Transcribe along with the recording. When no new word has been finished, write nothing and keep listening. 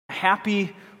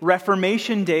Happy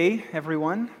Reformation Day,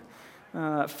 everyone.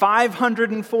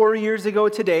 504 years ago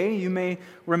today, you may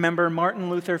remember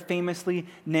Martin Luther famously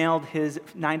nailed his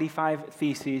 95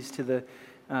 Theses to the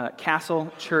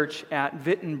castle church at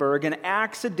Wittenberg and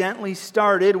accidentally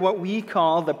started what we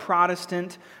call the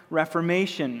Protestant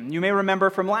Reformation. You may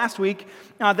remember from last week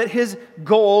that his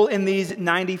goal in these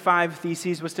 95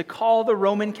 Theses was to call the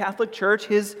Roman Catholic Church,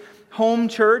 his home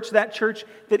church, that church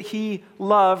that he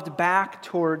loved, back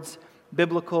towards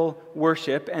biblical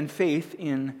worship and faith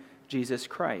in Jesus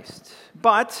Christ.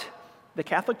 But the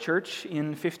Catholic Church in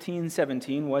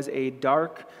 1517 was a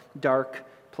dark, dark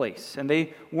place, and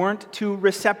they weren't too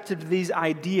receptive to these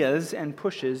ideas and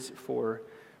pushes for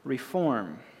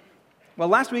reform. Well,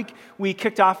 last week we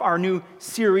kicked off our new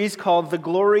series called The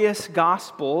Glorious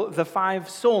Gospel, the Five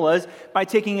Solas, by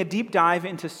taking a deep dive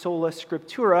into Sola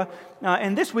Scriptura.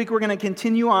 And this week we're going to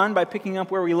continue on by picking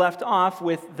up where we left off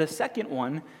with the second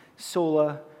one,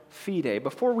 Sola Fide.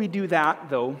 Before we do that,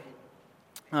 though,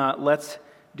 let's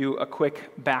do a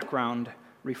quick background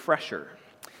refresher.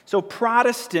 So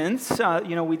Protestants,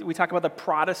 we talk about the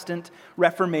Protestant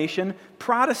Reformation.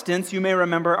 Protestants, you may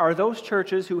remember, are those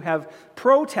churches who have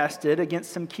protested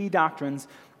against some key doctrines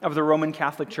of the Roman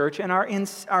Catholic Church and are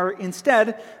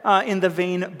instead in the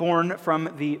vein born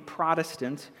from the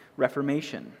Protestant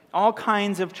Reformation. All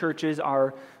kinds of churches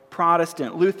are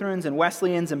Protestant: Lutherans and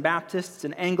Wesleyans and Baptists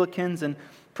and Anglicans and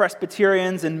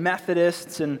Presbyterians and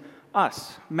Methodists and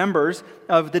us, members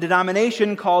of the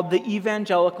denomination called the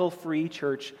Evangelical Free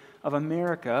Church of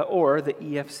America, or the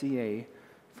EFCA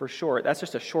for short. That's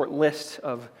just a short list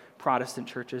of Protestant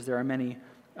churches. There are many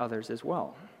others as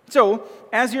well. So,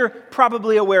 as you're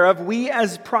probably aware of, we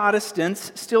as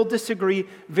Protestants still disagree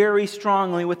very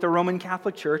strongly with the Roman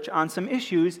Catholic Church on some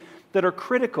issues that are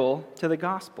critical to the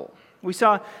gospel. We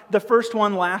saw the first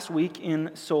one last week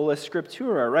in Sola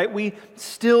Scriptura, right? We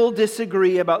still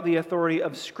disagree about the authority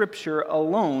of Scripture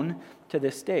alone to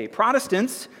this day.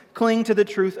 Protestants cling to the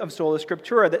truth of Sola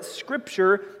Scriptura, that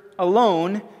Scripture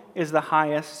alone is the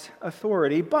highest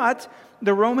authority, but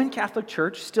the Roman Catholic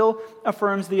Church still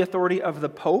affirms the authority of the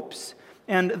popes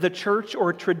and the church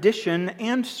or tradition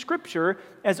and Scripture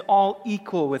as all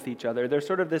equal with each other. They're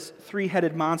sort of this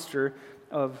three-headed monster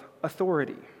of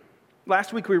authority.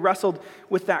 Last week we wrestled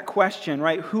with that question,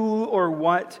 right? Who or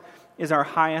what is our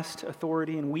highest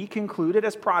authority? And we concluded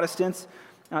as Protestants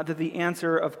that the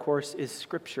answer, of course, is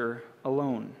Scripture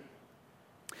alone.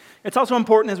 It's also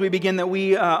important as we begin that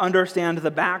we understand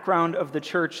the background of the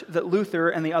church that Luther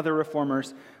and the other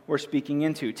reformers were speaking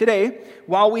into. Today,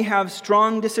 while we have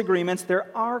strong disagreements,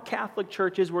 there are Catholic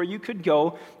churches where you could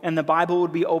go and the Bible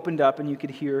would be opened up and you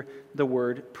could hear the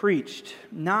word preached.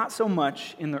 Not so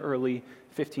much in the early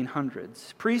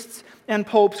 1500s. Priests and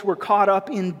popes were caught up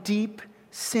in deep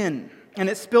sin, and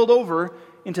it spilled over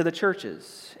into the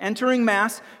churches. Entering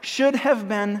Mass should have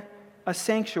been a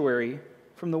sanctuary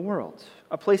from the world,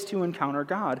 a place to encounter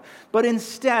God. But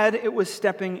instead, it was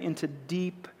stepping into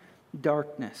deep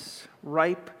darkness,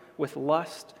 ripe with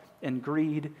lust and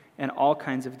greed and all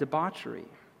kinds of debauchery.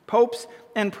 Popes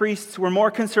and priests were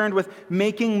more concerned with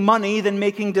making money than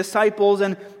making disciples,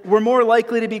 and were more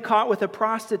likely to be caught with a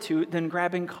prostitute than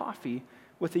grabbing coffee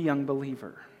with a young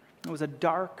believer. It was a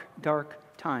dark, dark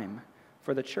time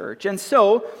for the church. And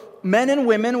so, men and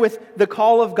women with the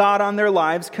call of God on their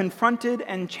lives confronted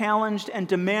and challenged and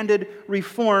demanded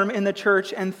reform in the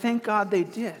church, and thank God they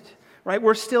did. Right?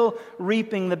 We're still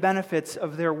reaping the benefits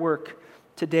of their work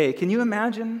today. Can you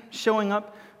imagine showing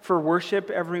up for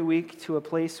worship every week to a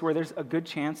place where there's a good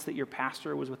chance that your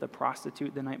pastor was with a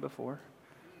prostitute the night before?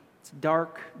 It's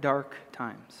dark, dark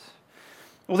times.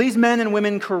 Well, these men and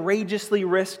women courageously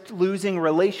risked losing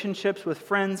relationships with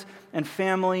friends and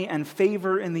family and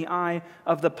favor in the eye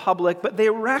of the public, but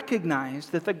they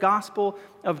recognized that the gospel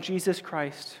of Jesus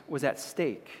Christ was at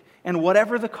stake. And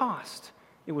whatever the cost,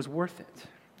 it was worth it.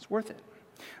 It's worth it.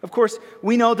 Of course,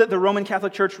 we know that the Roman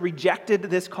Catholic Church rejected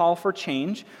this call for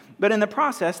change, but in the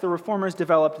process, the reformers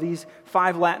developed these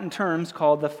 5 Latin terms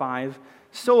called the five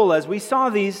solas. We saw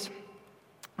these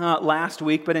last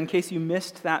week, but in case you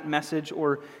missed that message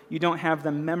or you don't have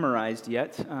them memorized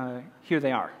yet, here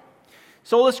they are.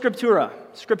 Sola Scriptura,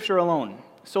 Scripture alone.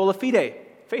 Sola Fide,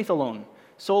 faith alone.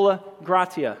 Sola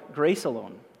Gratia, grace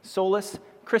alone. Solus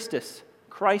Christus,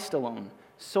 Christ alone.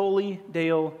 Soli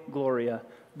Deo Gloria,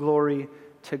 glory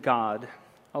to God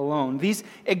alone. These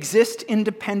exist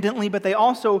independently, but they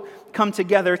also come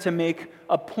together to make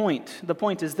a point. The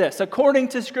point is this: according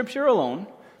to Scripture alone,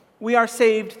 we are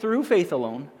saved through faith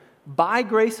alone, by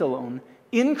grace alone,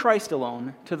 in Christ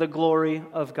alone, to the glory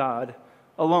of God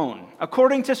alone.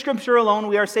 According to Scripture alone,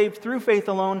 we are saved through faith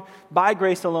alone, by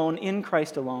grace alone, in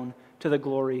Christ alone, to the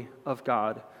glory of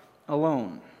God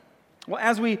alone. Well,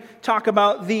 as we talk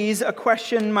about these, a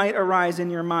question might arise in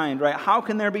your mind, right? How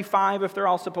can there be 5 if they're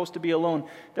all supposed to be alone?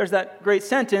 There's that great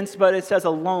sentence, but it says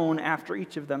alone after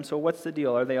each of them. So what's the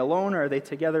deal? Are they alone, or are they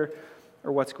together,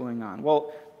 or what's going on?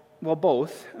 Well,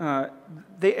 both.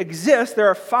 They exist. There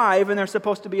are 5, and they're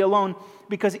supposed to be alone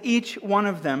because each one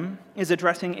of them is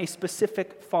addressing a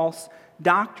specific false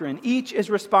doctrine. Each is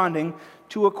responding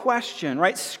to a question,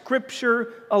 right?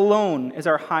 Scripture alone is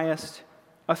our highest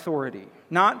authority.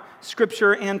 Not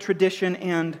Scripture and tradition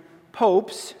and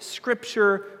popes.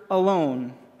 Scripture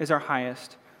alone is our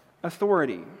highest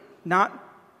authority. Not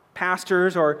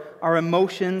pastors or our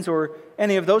emotions or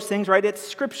any of those things, right? It's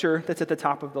Scripture that's at the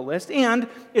top of the list, and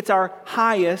it's our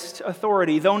highest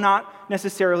authority, though not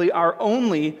necessarily our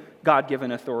only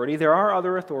God-given authority. There are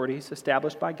other authorities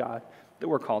established by God that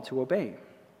we're called to obey.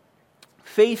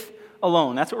 Faith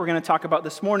alone, that's what we're going to talk about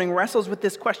this morning, wrestles with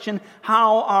this question,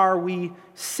 how are we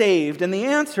saved? And the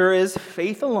answer is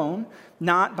faith alone,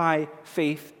 not by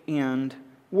faith and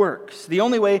works. The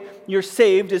only way you're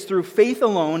saved is through faith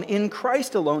alone, in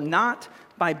Christ alone, not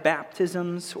by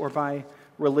baptisms or by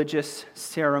religious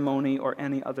ceremony or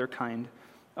any other kind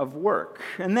of work.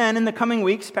 And then in the coming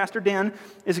weeks, Pastor Dan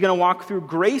is going to walk through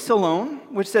grace alone,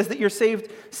 which says that you're saved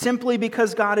simply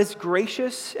because God is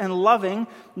gracious and loving,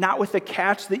 not with the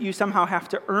catch that you somehow have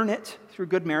to earn it through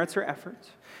good merits or efforts.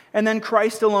 And then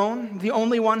Christ alone, the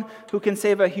only one who can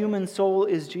save a human soul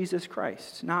is Jesus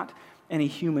Christ, not any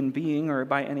human being or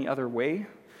by any other way.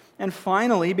 And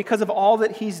finally, because of all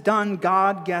that he's done,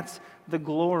 God gets the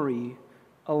glory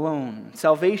alone.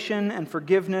 Salvation and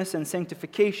forgiveness and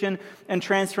sanctification and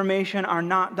transformation are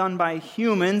not done by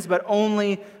humans, but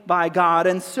only by God.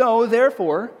 And so,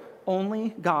 therefore,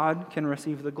 only God can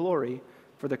receive the glory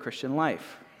for the Christian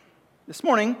life. This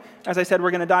morning, as I said,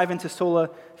 we're going to dive into Sola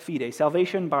Fide,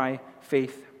 salvation by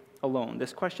faith alone.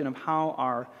 This question of how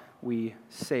are we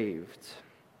saved?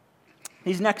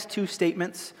 These next 2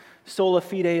 statements, Sola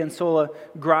Fide and Sola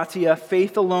Gratia,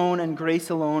 faith alone and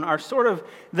grace alone, are sort of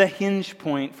the hinge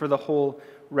point for the whole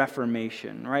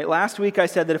Reformation, right? Last week I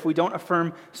said that if we don't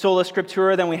affirm Sola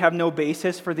Scriptura, then we have no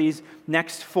basis for these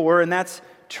next 4, and that's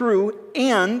true.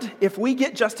 And if we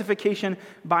get justification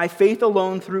by faith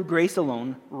alone through grace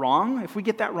alone wrong, if we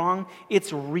get that wrong,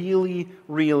 it's really,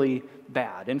 really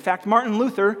bad. In fact, Martin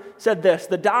Luther said this: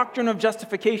 the doctrine of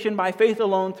justification by faith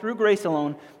alone through grace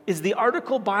alone is the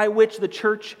article by which the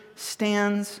church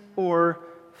stands or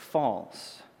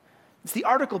falls. It's the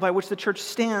article by which the church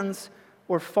stands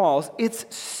or falls. It's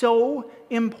so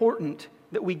important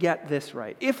that we get this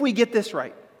right. If we get this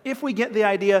right, if we get the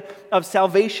idea of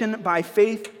salvation by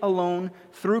faith alone,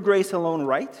 through grace alone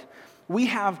right, we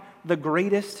have the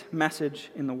greatest message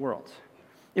in the world.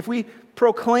 If we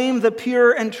proclaim the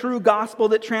pure and true gospel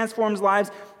that transforms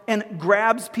lives and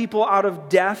grabs people out of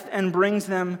death and brings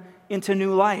them into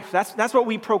new life, that's what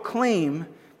we proclaim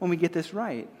when we get this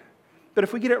right. But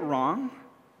if we get it wrong,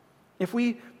 if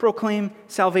we proclaim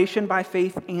salvation by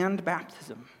faith and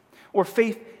baptism, or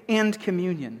faith and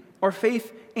communion, or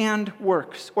faith and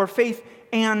works, or faith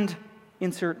and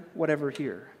insert whatever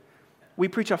here, we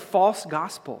preach a false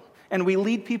gospel, and we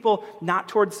lead people not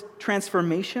towards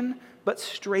transformation, but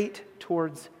straight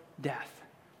towards death.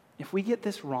 If we get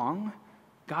this wrong,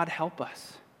 God help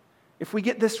us. If we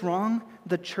get this wrong,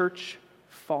 the church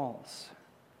falls.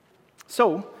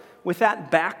 So, with that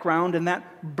background and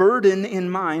that burden in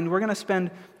mind, we're going to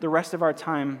spend the rest of our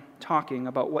time talking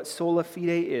about what Sola Fide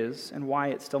is and why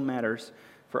it still matters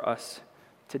for us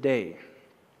today.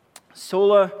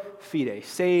 Sola Fide,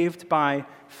 saved by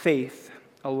faith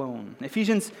alone.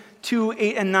 Ephesians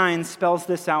 2:8-9 spells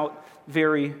this out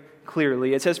very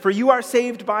clearly. It says, "For you are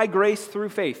saved by grace through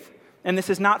faith, and this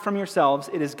is not from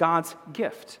yourselves, it is God's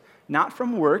gift, not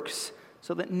from works,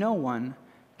 so that no one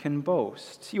can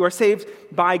boast." You are saved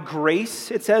by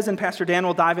grace, it says, and Pastor Dan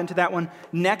will dive into that one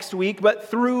next week, but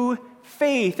through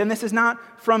faith. And this is not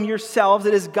from yourselves,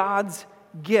 it is God's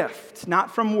gift,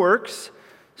 not from works,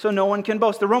 so no one can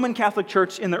boast. The Roman Catholic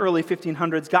Church in the early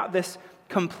 1500s got this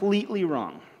completely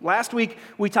wrong. Last week,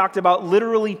 we talked about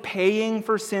literally paying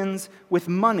for sins with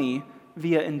money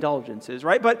via indulgences,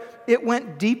 right? But it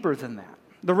went deeper than that.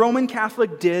 The Roman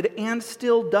Catholic did and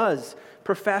still does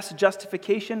profess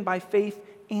justification by faith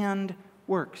and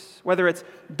works, whether it's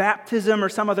baptism or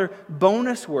some other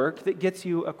bonus work that gets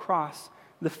you across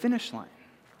the finish line.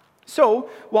 So,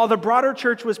 while the broader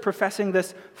church was professing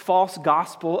this false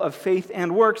gospel of faith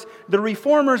and works, the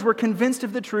reformers were convinced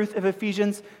of the truth of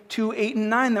Ephesians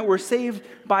 2:8-9, that we're saved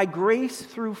by grace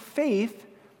through faith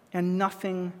and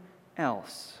nothing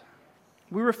else.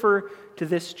 We refer to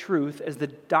this truth as the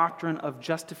doctrine of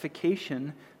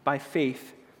justification by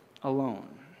faith alone.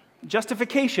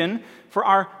 Justification, for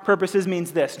our purposes,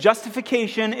 means this.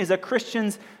 Justification is a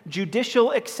Christian's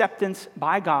judicial acceptance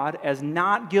by God as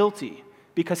not guilty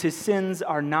because his sins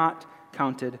are not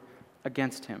counted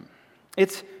against him.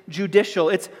 It's judicial.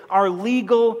 It's our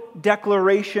legal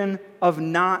declaration of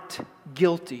not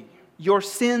guilty. Your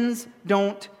sins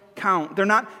don't count. They're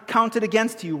not counted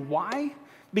against you. Why?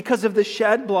 Because of the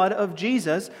shed blood of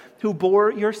Jesus who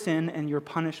bore your sin and your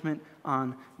punishment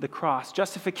on the cross.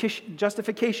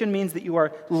 Justification means that you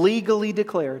are legally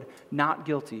declared not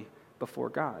guilty before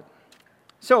God.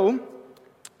 So,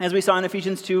 as we saw in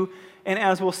Ephesians 2, and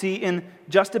as we'll see in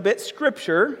just a bit,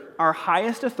 Scripture, our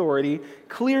highest authority,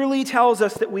 clearly tells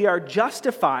us that we are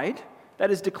justified, that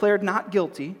is declared not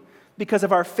guilty, because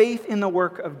of our faith in the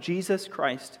work of Jesus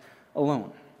Christ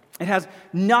alone. It has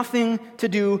nothing to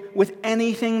do with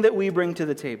anything that we bring to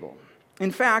the table. In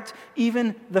fact,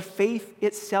 even the faith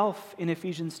itself in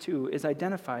Ephesians 2 is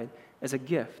identified as a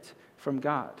gift from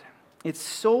God. It's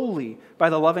solely by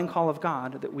the loving call of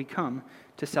God that we come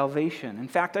to salvation. In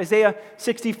fact, Isaiah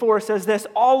 64 says this,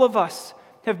 all of us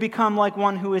have become like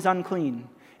one who is unclean,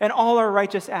 and all our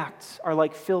righteous acts are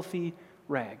like filthy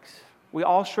rags. We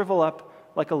all shrivel up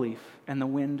like a leaf, and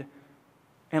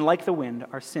like the wind,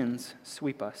 our sins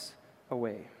sweep us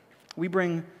away. We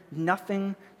bring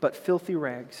nothing but filthy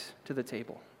rags to the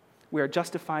table. We are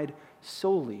justified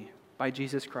solely by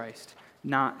Jesus Christ,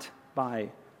 not by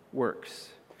works.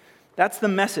 That's the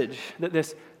message that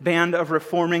this band of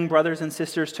reforming brothers and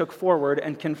sisters took forward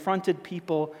and confronted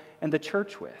people and the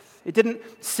church with. It didn't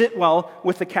sit well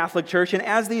with the Catholic Church, and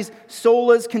as these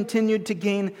solas continued to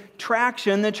gain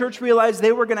traction, the church realized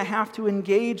they were going to have to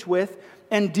engage with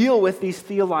and deal with these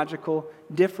theological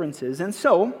differences. And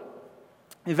so,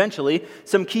 eventually,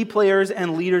 some key players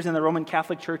and leaders in the Roman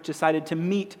Catholic Church decided to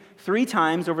meet 3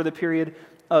 times over the period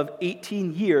of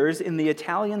 18 years in the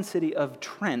Italian city of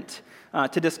Trent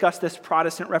to discuss this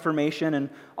Protestant Reformation and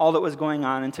all that was going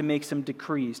on and to make some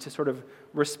decrees to sort of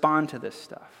respond to this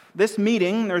stuff. This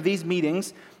meeting, or these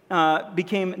meetings,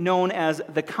 became known as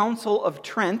the Council of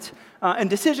Trent, and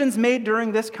decisions made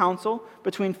during this council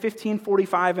between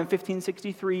 1545 and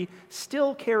 1563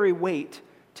 still carry weight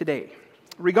today.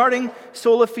 Regarding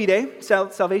Sola Fide,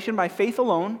 salvation by faith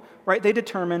alone, right, they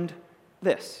determined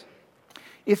this.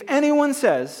 If anyone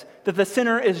says that the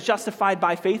sinner is justified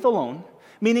by faith alone,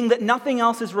 meaning that nothing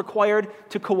else is required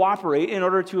to cooperate in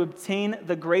order to obtain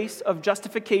the grace of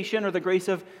justification or the grace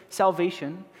of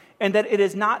salvation, and that it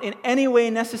is not in any way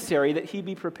necessary that he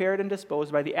be prepared and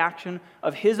disposed by the action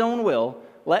of his own will,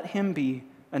 let him be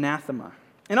anathema.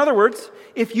 In other words,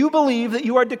 if you believe that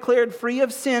you are declared free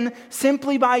of sin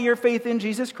simply by your faith in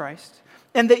Jesus Christ,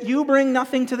 and that you bring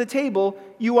nothing to the table,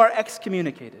 you are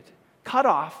excommunicated, cut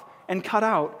off, and cut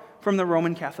out from the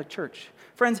Roman Catholic Church.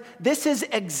 Friends, this is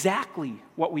exactly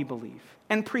what we believe,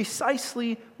 and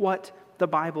precisely what the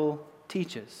Bible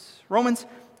teaches. Romans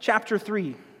chapter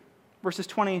 3, verses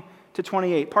 20 to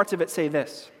 28, parts of it say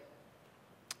this: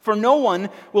 For no one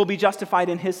will be justified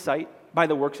in his sight by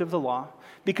the works of the law,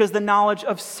 because the knowledge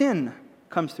of sin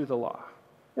comes through the law.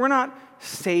 We're not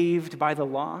saved by the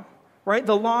law, right?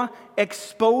 The law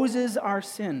exposes our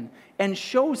sin and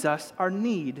shows us our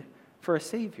need for a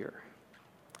Savior.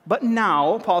 But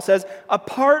now, Paul says,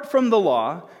 apart from the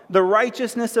law, the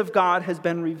righteousness of God has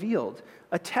been revealed,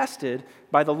 attested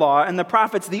by the law and the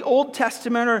prophets. The Old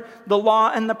Testament, or the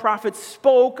law and the prophets,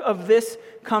 spoke of this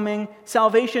coming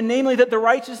salvation, namely that the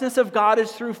righteousness of God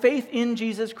is through faith in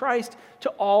Jesus Christ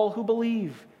to all who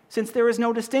believe, since there is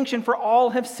no distinction, for all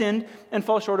have sinned and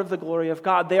fall short of the glory of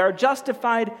God. They are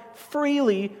justified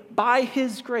freely by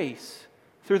His grace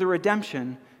through the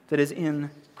redemption that is in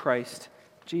Christ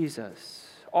Jesus.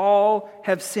 All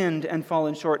have sinned and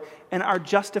fallen short and are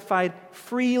justified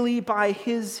freely by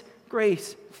His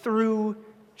grace through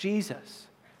Jesus,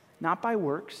 not by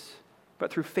works, but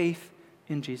through faith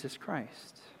in Jesus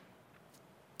Christ.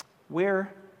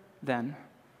 Where, then,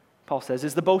 Paul says,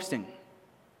 is the boasting?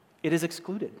 It is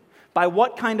excluded. By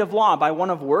what kind of law? By one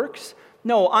of works?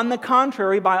 No, on the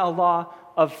contrary, by a law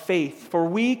of faith. For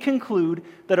we conclude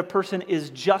that a person is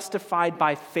justified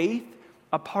by faith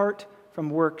apart from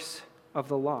works of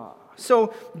the law.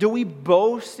 So, do we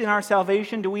boast in our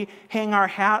salvation? Do we hang our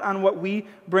hat on what we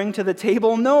bring to the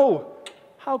table? No.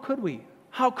 How could we?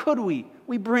 How could we?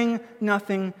 We bring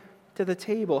nothing to the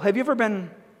table. Have you ever been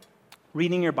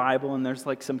reading your Bible and there's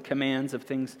like some commands of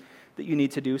things that you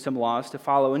need to do, some laws to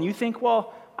follow, and you think,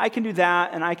 well, I can do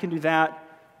that, and I can do that,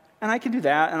 and I can do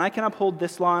that, and I can uphold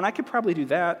this law, and I could probably do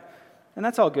that. And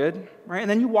that's all good, right? And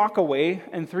then you walk away,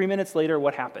 and 3 minutes later,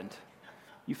 what happened?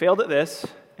 You failed at this,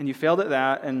 and you failed at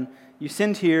that, and you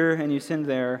sinned here, and you sinned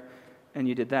there, and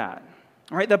you did that.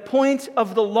 All right? The point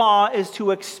of the law is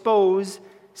to expose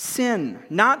sin,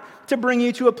 not to bring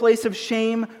you to a place of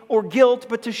shame or guilt,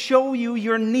 but to show you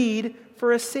your need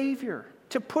for a Savior,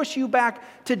 to push you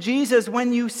back to Jesus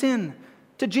when you sin,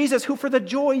 to Jesus who, for the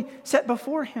joy set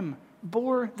before him,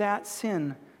 bore that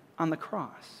sin on the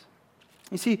cross.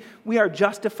 You see, we are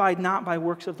justified not by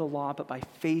works of the law, but by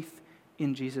faith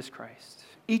in Jesus Christ.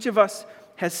 Each of us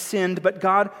has sinned, but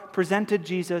God presented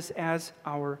Jesus as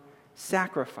our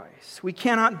sacrifice. We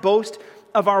cannot boast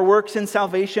of our works in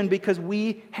salvation because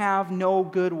we have no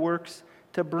good works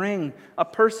to bring. A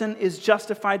person is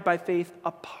justified by faith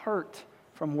apart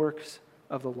from works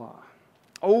of the law.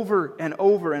 Over and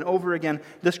over and over again,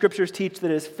 the Scriptures teach that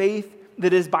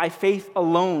it is by faith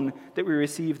alone that we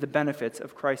receive the benefits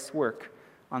of Christ's work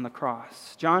on the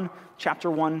cross. John chapter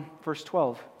 1, verse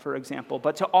 12, for example.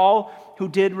 But to all who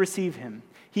did receive him,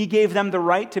 he gave them the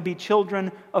right to be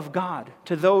children of God,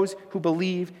 to those who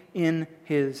believe in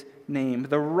his name.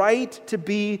 The right to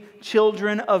be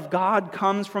children of God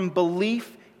comes from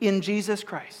belief in Jesus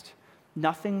Christ.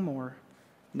 Nothing more,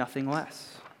 nothing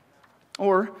less.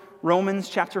 Or Romans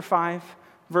chapter 5,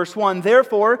 verse 1.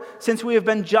 Therefore, since we have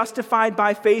been justified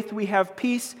by faith, we have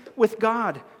peace with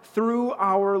God through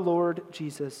our Lord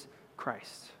Jesus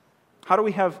Christ. How do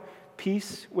we have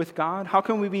peace with God? How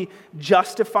can we be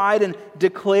justified and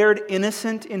declared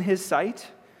innocent in his sight?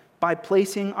 By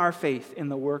placing our faith in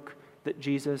the work that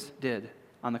Jesus did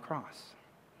on the cross.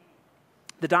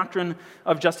 The doctrine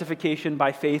of justification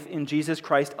by faith in Jesus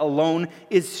Christ alone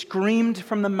is screamed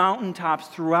from the mountaintops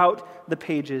throughout the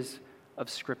pages of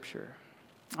Scripture.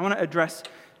 I want to address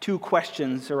two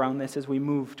questions around this as we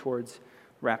move towards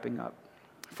wrapping up.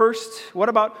 First, what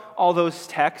about all those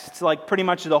texts, like pretty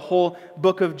much the whole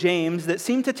book of James, that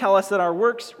seem to tell us that our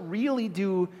works really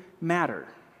do matter?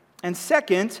 And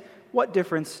second, what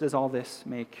difference does all this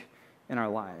make in our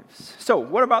lives? So,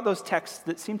 what about those texts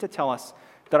that seem to tell us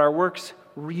that our works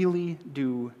really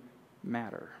do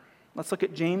matter? Let's look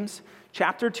at James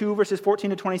chapter 2, verses 14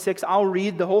 to 26. I'll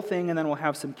read the whole thing, and then we'll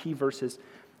have some key verses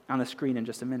on the screen in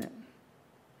just a minute.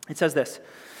 It says this: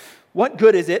 "What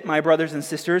good is it, my brothers and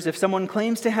sisters, if someone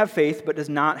claims to have faith but does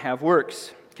not have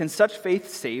works? Can such faith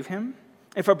save him?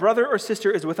 If a brother or sister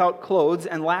is without clothes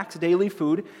and lacks daily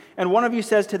food, and one of you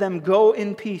says to them, 'Go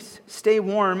in peace, stay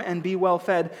warm and be well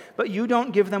fed,' but you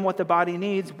don't give them what the body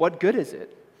needs, what good is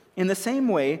it? In the same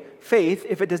way, faith,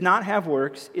 if it does not have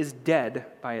works, is dead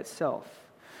by itself.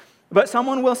 But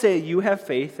someone will say, 'You have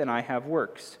faith and I have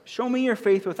works. Show me your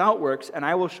faith without works, and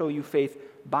I will show you faith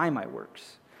by my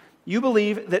works. You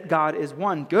believe that God is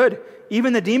one. Good.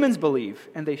 Even the demons believe,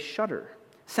 and they shudder.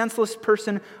 Senseless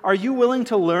person, are you willing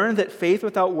to learn that faith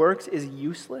without works is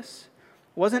useless?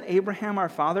 Wasn't Abraham our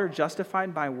father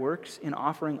justified by works in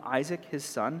offering Isaac his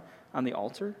son on the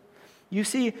altar? You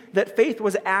see that faith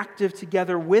was active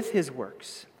together with his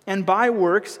works, and by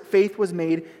works faith was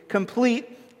made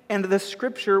complete, and the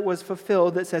scripture was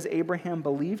fulfilled that says Abraham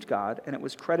believed God, and it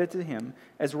was credited to him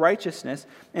as righteousness,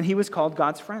 and he was called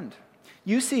God's friend.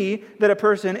 You see that a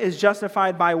person is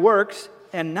justified by works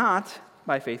and not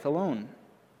by faith alone.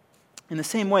 In the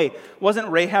same way, wasn't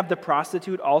Rahab the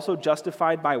prostitute also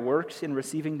justified by works in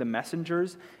receiving the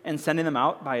messengers and sending them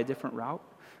out by a different route?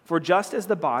 For just as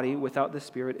the body without the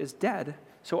spirit is dead,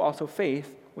 so also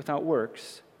faith without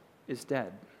works is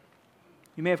dead."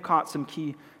 You may have caught some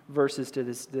key verses to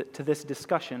this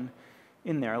discussion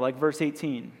in there, like verse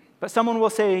 18. "But someone will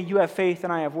say, 'You have faith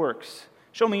and I have works.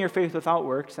 Show me your faith without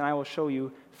works, and I will show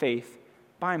you faith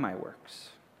by my works.'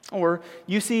 Or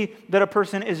you see that a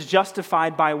person is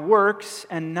justified by works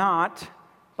and not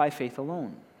by faith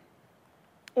alone.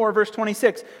 Or verse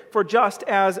 26, "For just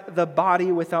as the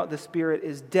body without the spirit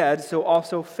is dead, so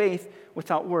also faith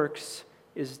without works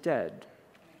is dead."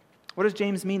 What does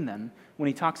James mean then when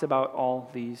he talks about all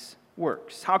these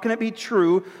works? How can it be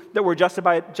true that we're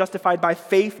justified by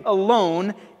faith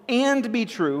alone and be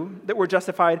true that we're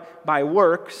justified by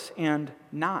works and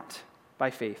not by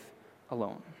faith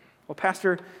alone? Well,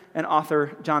 pastor and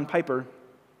author John Piper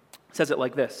says it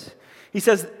like this. He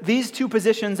says, "These two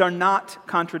positions are not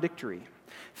contradictory.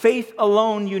 Faith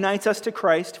alone unites us to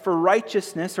Christ for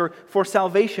righteousness or for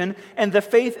salvation, and the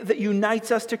faith that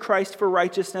unites us to Christ for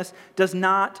righteousness does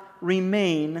not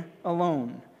remain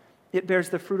alone. It bears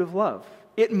the fruit of love.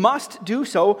 It must do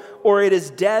so, or it is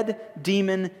dead,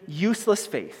 demon, useless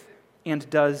faith, and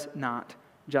does not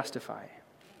justify."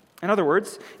 In other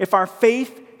words, if our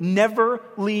faith never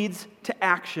leads to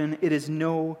action, it is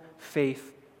no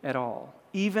faith at all.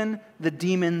 Even the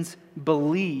demons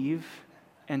believe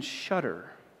and shudder.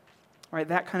 Right?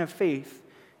 That kind of faith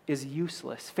is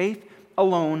useless. Faith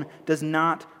alone does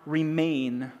not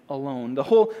remain alone. The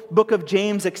whole book of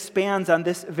James expands on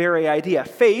this very idea.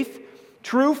 Faith,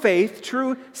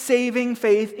 true saving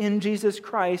faith in Jesus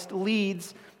Christ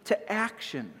leads to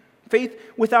action. Faith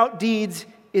without deeds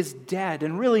is dead.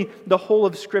 And really, the whole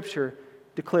of Scripture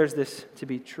declares this to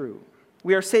be true.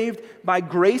 We are saved by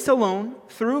grace alone,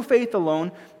 through faith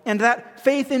alone, and that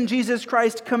faith in Jesus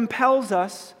Christ compels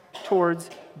us towards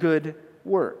good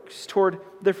works, toward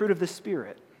the fruit of the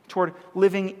Spirit, toward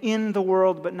living in the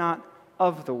world but not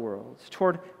of the world,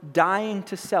 toward dying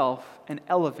to self and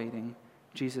elevating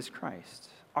Jesus Christ.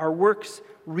 Our works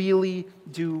really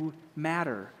do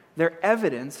matter. They're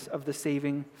evidence of the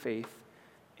saving faith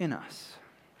in us.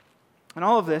 And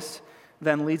all of this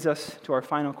then leads us to our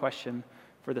final question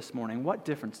for this morning. What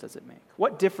difference does it make?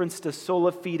 What difference does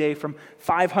Sola Fide from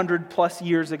 500 plus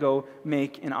years ago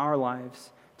make in our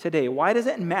lives today? Why does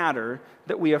it matter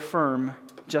that we affirm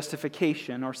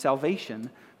justification or salvation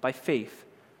by faith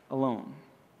alone?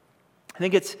 I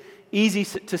think it's easy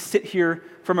to sit here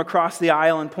from across the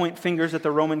aisle and point fingers at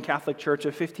the Roman Catholic Church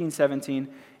of 1517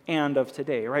 and of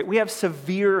today, right? We have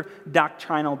severe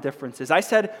doctrinal differences. I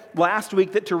said last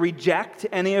week that to reject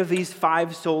any of these 5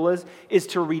 solas is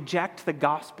to reject the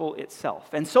gospel itself.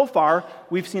 And so far,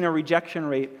 we've seen a rejection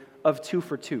rate of 2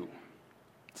 for 2.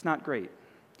 It's not great.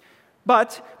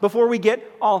 But before we get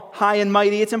all high and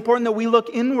mighty, it's important that we look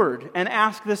inward and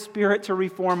ask the Spirit to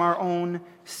reform our own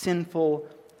sinful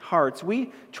hearts.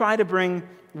 We try to bring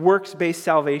works-based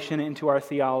salvation into our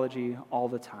theology all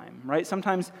the time, right?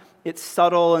 Sometimes it's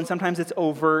subtle and sometimes it's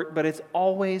overt, but it's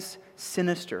always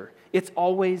sinister. It's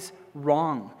always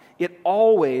wrong. It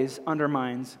always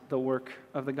undermines the work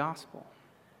of the gospel.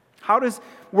 How does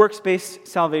works-based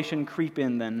salvation creep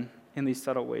in then in these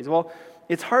subtle ways? Well,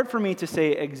 it's hard for me to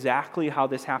say exactly how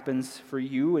this happens for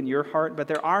you in your heart, but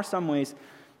there are some ways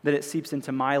that it seeps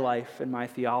into my life and my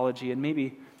theology, and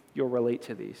maybe you'll relate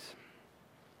to these.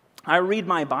 I read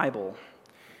my Bible,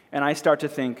 and I start to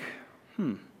think,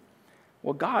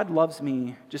 well, God loves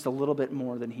me just a little bit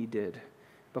more than he did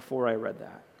before I read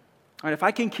that. All right, if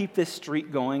I can keep this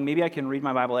streak going, maybe I can read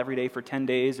my Bible every day for 10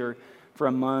 days or for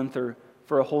a month or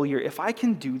for a whole year. If I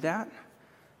can do that,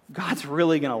 God's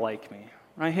really going to like me.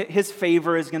 Right? His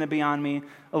favor is going to be on me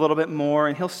a little bit more,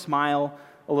 and he'll smile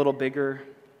a little bigger.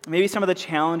 Maybe some of the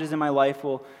challenges in my life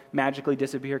will magically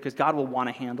disappear because God will want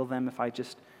to handle them if I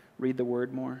just read the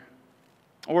word more.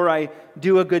 Or I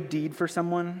do a good deed for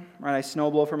someone, right? I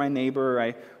snowblow for my neighbor, or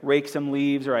I rake some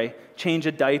leaves, or I change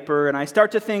a diaper, and I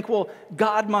start to think, well,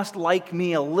 God must like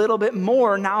me a little bit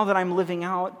more now that I'm living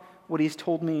out what he's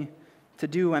told me to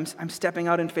do. I'm stepping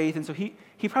out in faith, and so he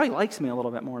probably likes me a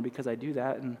little bit more because I do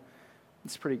that, and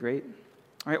it's pretty great.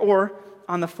 All right? Or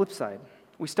on the flip side,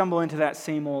 we stumble into that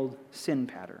same old sin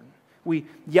pattern. We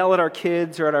yell at our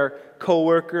kids or at our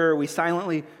coworker. We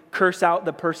silently curse out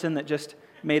the person that just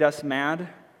made us mad.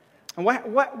 And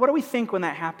what do we think when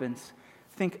that happens?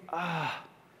 Think, I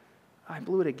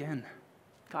blew it again.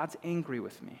 God's angry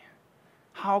with me.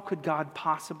 How could God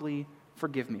possibly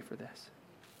forgive me for this?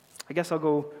 I guess I'll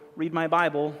go read my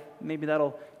Bible. Maybe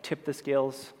that'll tip the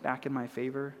scales back in my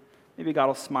favor. Maybe God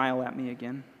will smile at me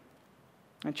again.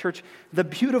 And church, the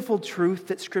beautiful truth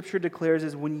that Scripture declares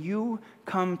is when you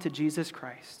come to Jesus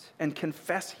Christ and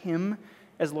confess him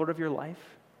as Lord of your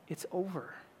life, it's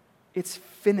over. It's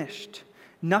finished.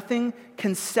 Nothing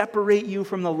can separate you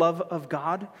from the love of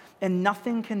God, and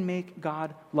nothing can make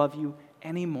God love you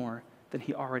any more than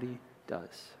he already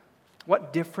does.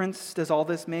 What difference does all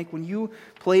this make? When you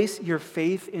place your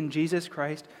faith in Jesus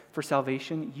Christ for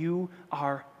salvation, you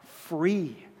are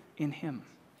free in him.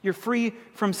 You're free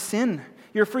from sin.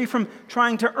 You're free from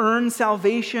trying to earn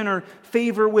salvation or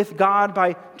favor with God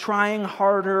by trying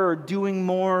harder or doing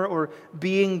more or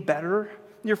being better.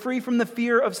 You're free from the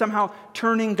fear of somehow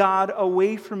turning God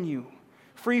away from you.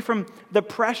 Free from the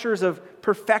pressures of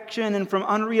perfection and from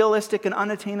unrealistic and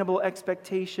unattainable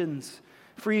expectations.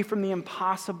 Free from the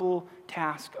impossible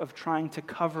task of trying to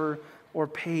cover or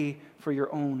pay for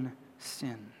your own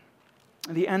sin.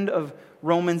 The end of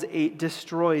Romans 8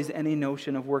 destroys any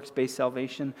notion of works-based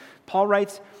salvation. Paul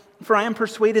writes, "For I am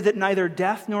persuaded that neither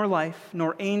death nor life,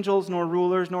 nor angels, nor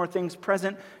rulers, nor things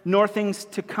present, nor things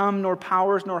to come, nor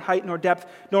powers, nor height, nor depth,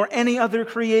 nor any other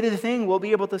created thing will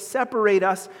be able to separate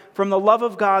us from the love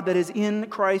of God that is in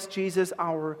Christ Jesus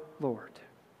our Lord."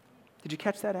 Did you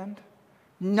catch that end?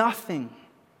 Nothing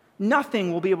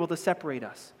will be able to separate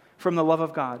us from the love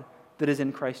of God that is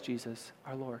in Christ Jesus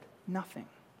our Lord. Nothing.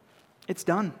 It's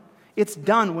done. It's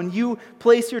done. When you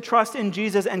place your trust in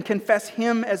Jesus and confess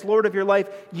Him as Lord of your life,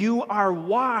 you are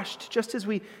washed, just as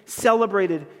we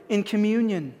celebrated in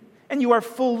communion. And you are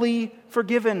fully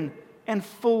forgiven and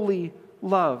fully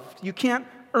loved. You can't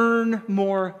earn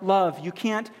more love. You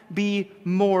can't be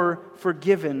more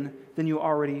forgiven than you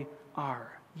already are.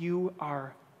 You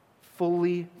are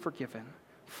fully forgiven,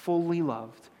 fully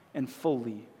loved, and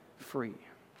fully free.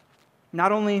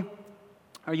 Not only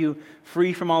are you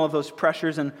free from all of those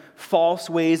pressures and false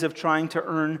ways of trying to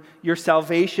earn your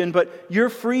salvation, but you're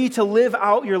free to live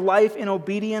out your life in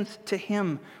obedience to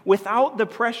Him without the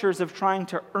pressures of trying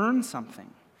to earn something.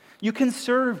 You can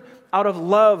serve out of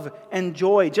love and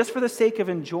joy just for the sake of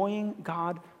enjoying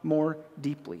God more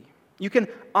deeply. You can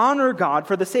honor God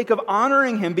for the sake of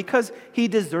honoring Him because He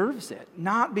deserves it,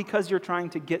 not because you're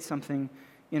trying to get something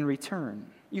in return.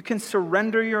 You can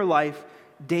surrender your life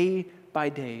day by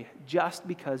day just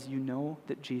because you know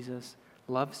that Jesus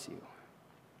loves you.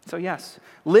 So yes,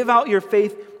 live out your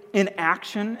faith in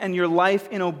action and your life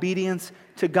in obedience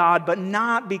to God, but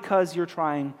not because you're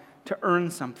trying to earn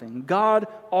something. God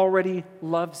already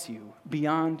loves you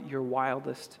beyond your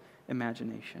wildest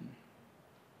imagination.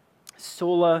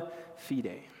 Sola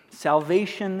Fide,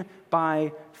 salvation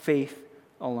by faith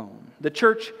alone. The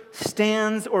church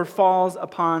stands or falls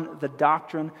upon the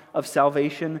doctrine of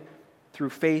salvation through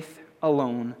faith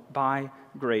alone, by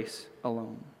grace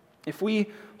alone. If we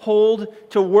hold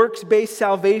to works-based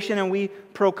salvation and we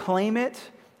proclaim it,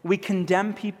 we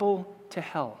condemn people to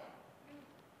hell.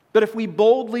 But if we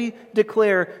boldly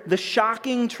declare the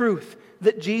shocking truth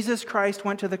that Jesus Christ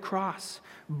went to the cross,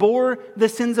 bore the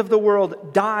sins of the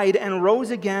world, died, and rose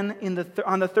again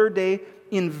on the third day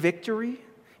in victory,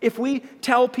 if we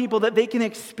tell people that they can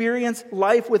experience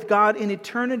life with God in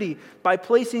eternity by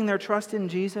placing their trust in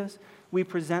Jesus, we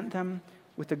present them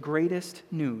with the greatest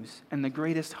news and the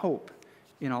greatest hope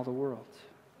in all the world.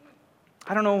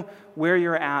 I don't know where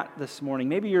you're at this morning.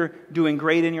 Maybe you're doing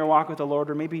great in your walk with the Lord,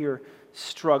 or maybe you're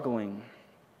struggling.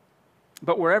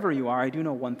 But wherever you are, I do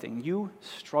know one thing. You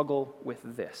struggle with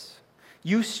this.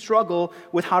 You struggle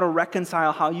with how to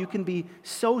reconcile how you can be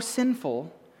so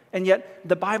sinful, and yet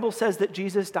the Bible says that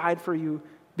Jesus died for you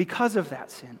because of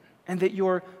that sin, and that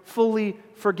you're fully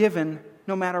forgiven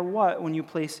no matter what when you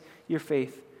place your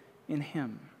faith in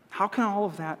Him. How can all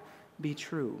of that be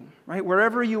true, right?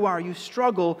 Wherever you are, you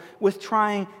struggle with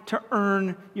trying to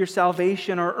earn your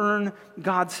salvation or earn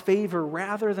God's favor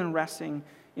rather than resting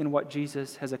in what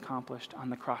Jesus has accomplished on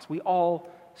the cross. We all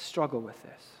struggle with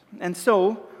this. And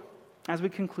so, as we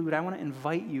conclude, I want to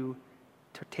invite you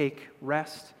to take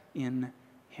rest in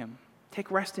Him. Take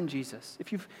rest in Jesus.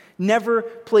 If you've never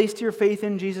placed your faith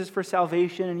in Jesus for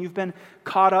salvation and you've been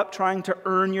caught up trying to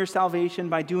earn your salvation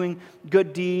by doing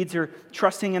good deeds or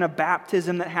trusting in a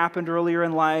baptism that happened earlier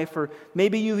in life, or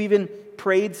maybe you've even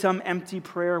prayed some empty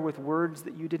prayer with words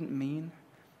that you didn't mean,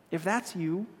 if that's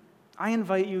you, I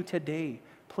invite you today,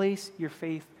 place your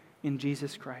faith in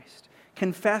Jesus Christ.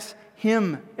 Confess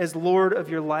Him as Lord of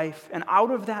your life, and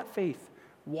out of that faith,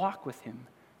 walk with Him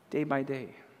day by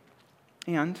day.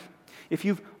 And if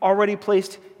you've already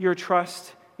placed your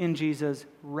trust in Jesus,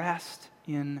 rest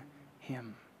in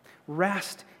Him.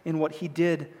 Rest in what He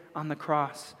did on the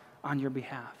cross on your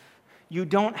behalf. You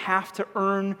don't have to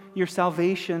earn your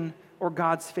salvation or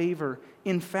God's favor.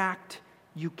 In fact,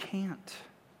 you can't.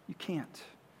 You can't.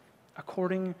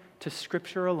 According to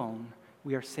Scripture alone,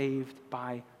 we are saved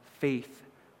by faith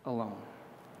alone.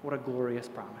 What a glorious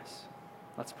promise.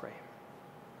 Let's pray.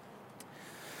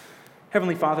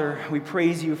 Heavenly Father, we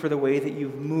praise You for the way that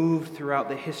You've moved throughout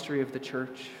the history of the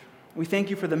church. We thank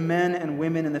You for the men and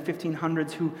women in the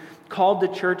 1500s who called the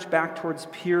church back towards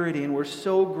purity, and we're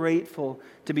so grateful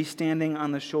to be standing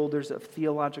on the shoulders of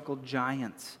theological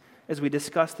giants as we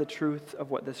discuss the truth of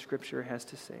what the Scripture has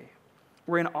to say.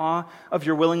 We're in awe of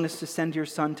Your willingness to send Your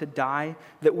Son to die,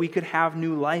 that we could have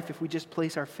new life if we just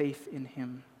place our faith in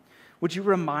Him. Would You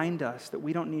remind us that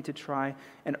we don't need to try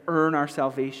and earn our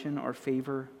salvation or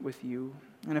favor with You?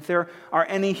 And if there are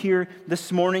any here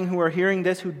this morning who are hearing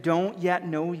this who don't yet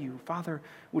know You, Father,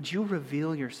 would You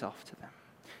reveal Yourself to them?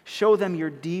 Show them Your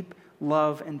deep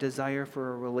love and desire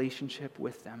for a relationship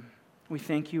with them. We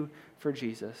thank You for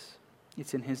Jesus.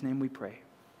 It's in His name we pray.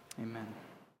 Amen.